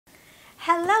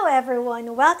Hello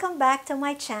everyone! Welcome back to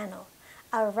my channel.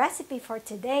 Our recipe for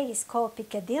today is called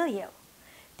Picadillo.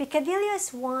 Picadillo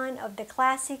is one of the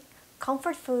classic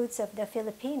comfort foods of the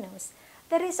Filipinos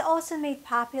that is also made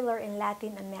popular in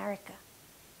Latin America.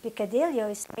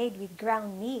 Picadillo is made with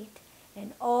ground meat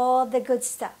and all the good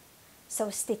stuff.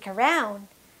 So stick around.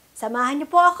 Samahan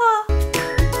niyo po ako!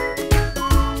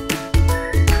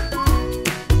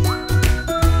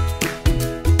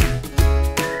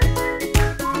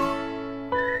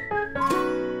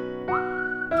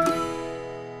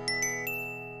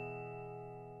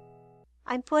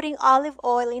 I'm putting olive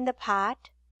oil in the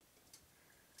pot.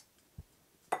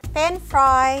 Pan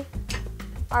fry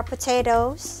our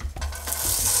potatoes.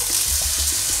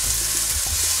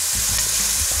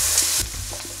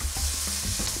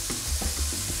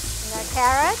 And our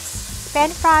carrots.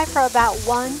 Pan fry for about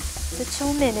 1 to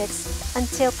 2 minutes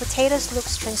until potatoes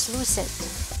looks translucent.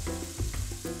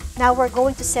 Now we're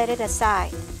going to set it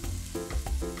aside.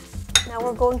 Now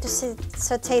we're going to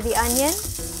saute the onion.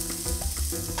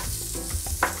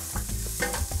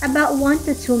 About 1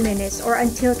 to 2 minutes or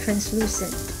until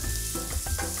translucent.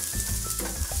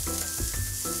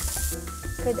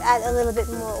 Could add a little bit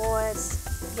more oil, it's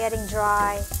getting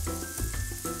dry.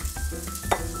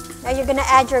 Now you're gonna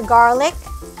add your garlic.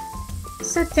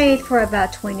 Saute it for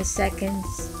about 20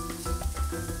 seconds.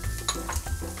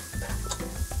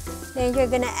 Then you're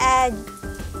gonna add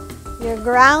your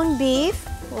ground beef.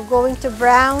 We're going to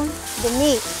brown the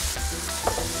meat.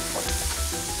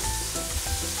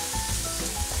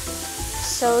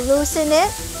 So loosen it,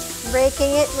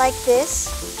 breaking it like this.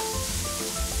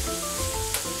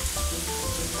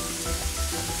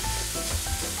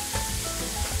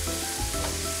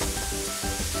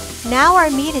 Now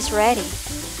our meat is ready.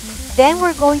 Then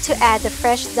we're going to add the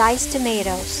fresh diced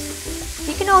tomatoes.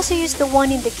 You can also use the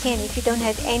one in the can if you don't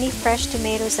have any fresh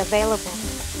tomatoes available.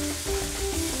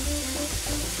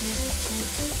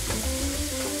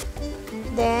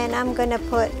 Then I'm gonna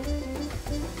put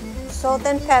salt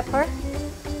and pepper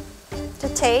to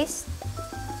taste.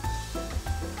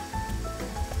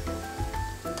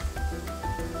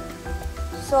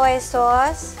 Soy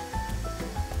sauce.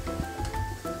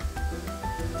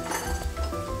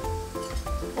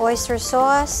 Oyster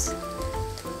sauce.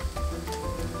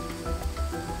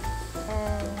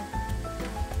 And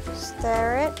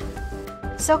stir it.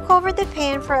 So cover the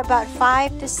pan for about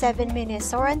 5 to 7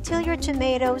 minutes or until your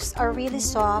tomatoes are really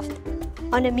soft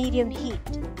on a medium heat.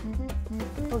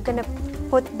 We're gonna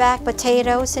put back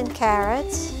potatoes and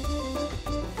carrots.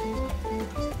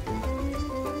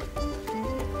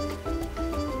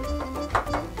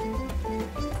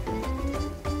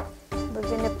 We're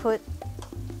gonna put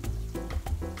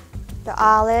the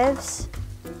olives,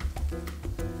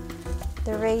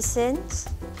 the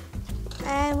raisins,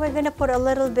 and we're gonna put a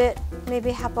little bit,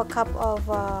 maybe half a cup of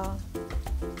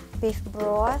beef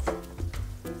broth.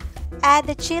 Add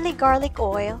the chili garlic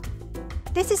oil.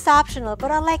 This is optional, but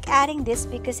I like adding this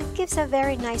because it gives a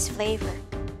very nice flavor.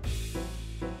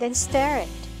 Then stir it.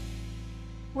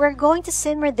 We're going to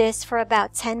simmer this for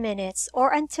about 10 minutes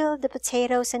or until the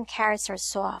potatoes and carrots are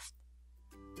soft.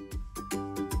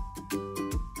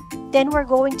 Then we're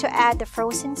going to add the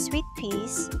frozen sweet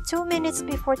peas 2 minutes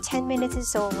before 10 minutes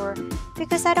is over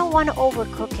because I don't want to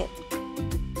overcook it.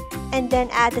 And then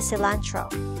add the cilantro.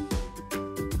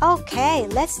 Okay,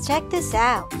 let's check this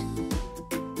out.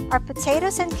 Our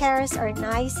potatoes and carrots are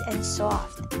nice and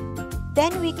soft.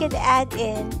 Then we could add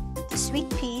in the sweet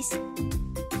peas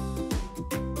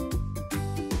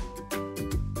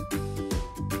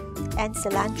and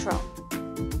cilantro.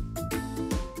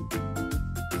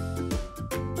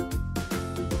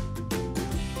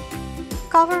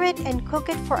 Cover it and cook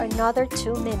it for another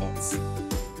 2 minutes.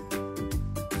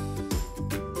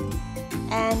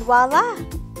 And voila!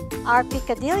 Our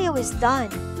picadillo is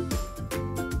done.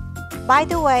 By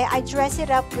the way, I dress it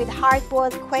up with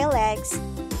hard-boiled quail eggs,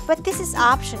 but this is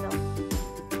optional.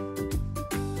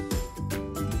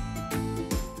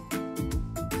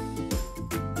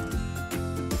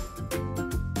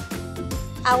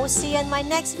 I will see you in my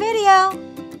next video.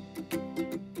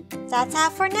 That's all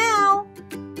for now.